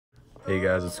Hey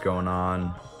guys, what's going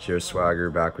on? Cheers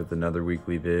Swagger back with another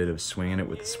weekly vid of Swinging It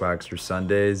with the Swagster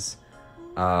Sundays.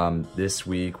 This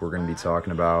week we're going to be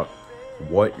talking about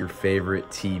what your favorite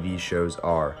TV shows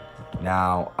are.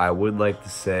 Now, I would like to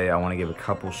say I want to give a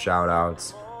couple shout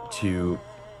outs to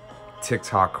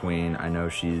TikTok Queen. I know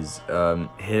she's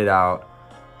hit it out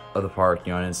of the park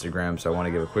on Instagram, so I want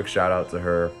to give a quick shout out to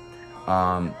her.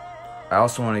 I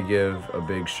also want to give a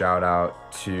big shout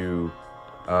out to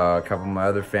a couple of my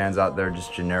other fans out there,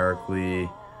 just generically,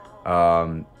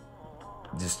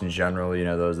 just in general, you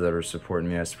know, those that are supporting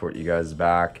me. I support you guys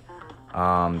back.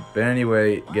 But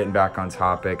anyway, getting back on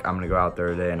topic, I'm gonna go out there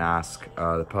today and ask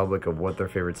the public of what their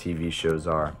favorite TV shows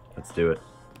are. Let's do it.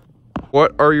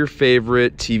 What are your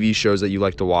favorite TV shows that you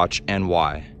like to watch and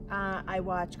why? I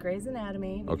watch Grey's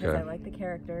Anatomy because I like the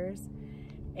characters,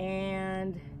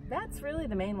 and that's really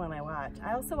the main one I watch.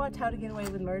 I also watch How to Get Away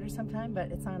with Murder sometime,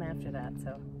 but it's on after that,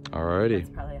 so alrighty. That's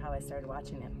probably how I started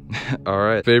watching it.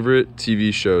 Alright. Favorite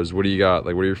TV shows, what do you got?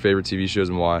 Like, what are your favorite TV shows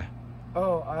and why?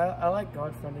 Oh, I like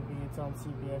Godfather B. It's on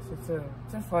CBS.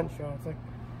 It's a fun show.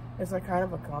 It's like kind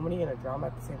of a comedy and a drama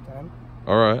at the same time.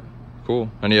 Alright,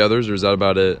 cool. Any others, or is that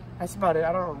about it? That's about it.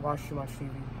 I don't watch too much TV.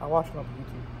 I watch it on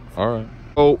YouTube. Alright.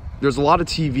 Oh, there's a lot of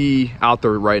TV out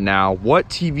there right now. What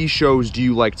TV shows do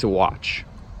you like to watch?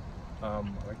 I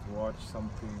like to watch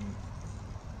something.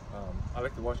 I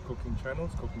like to watch cooking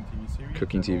channels, cooking TV series.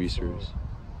 Cooking TV series.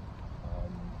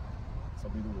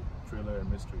 Something to do with thriller and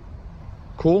mystery.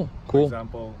 Cool, cool. For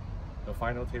example, The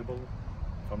Final Table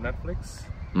from Netflix.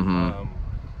 Mm-hmm.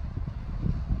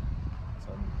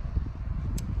 Some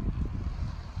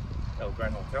El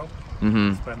Gran Hotel,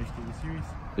 Spanish TV series.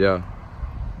 Yeah.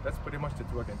 That's pretty much the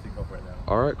two I can think of right now.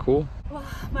 All right, cool. Well,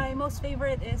 my most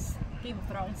favorite is Game of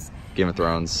Thrones. Game of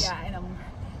Thrones. Yeah, and I'm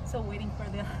so waiting for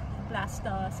the last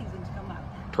season to come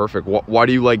out. Perfect. Why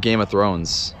do you like Game of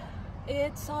Thrones?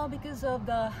 It's all because of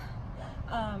the,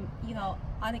 you know,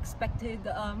 unexpected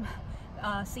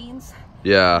scenes.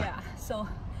 Yeah. Yeah, so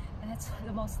that's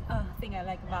the most thing I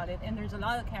like about it. And there's a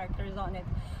lot of characters on it,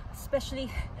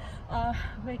 especially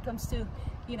when it comes to,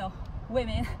 you know,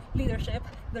 women leadership.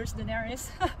 There's Daenerys.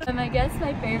 I guess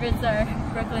my favorites are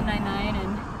Brooklyn Nine-Nine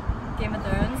and Game of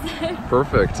Thrones.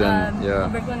 Perfect. And yeah.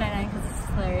 Brooklyn Nine-Nine because it's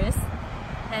hilarious,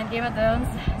 and Game of Thrones,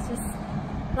 it's just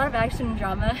a lot of action and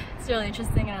drama. It's really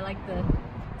interesting, and I like the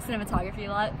cinematography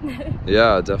a lot.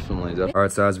 Yeah, definitely. All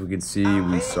right, so as we can see,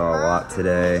 we saw a lot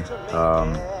today.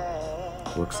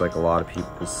 Looks like a lot of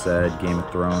people said Game of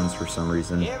Thrones for some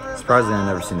reason. Surprisingly, I've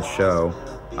never seen the show,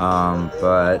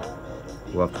 but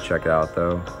we'll have to check it out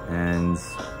though. And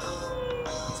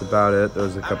that's about it.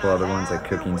 There's a couple other ones like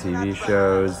cooking TV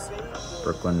shows,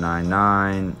 Brooklyn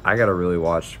Nine-Nine. I gotta really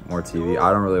watch more TV.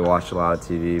 I don't really watch a lot of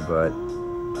TV, but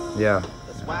yeah,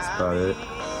 that's about it.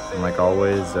 And like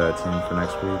always, tune in for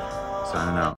next week. Signing out.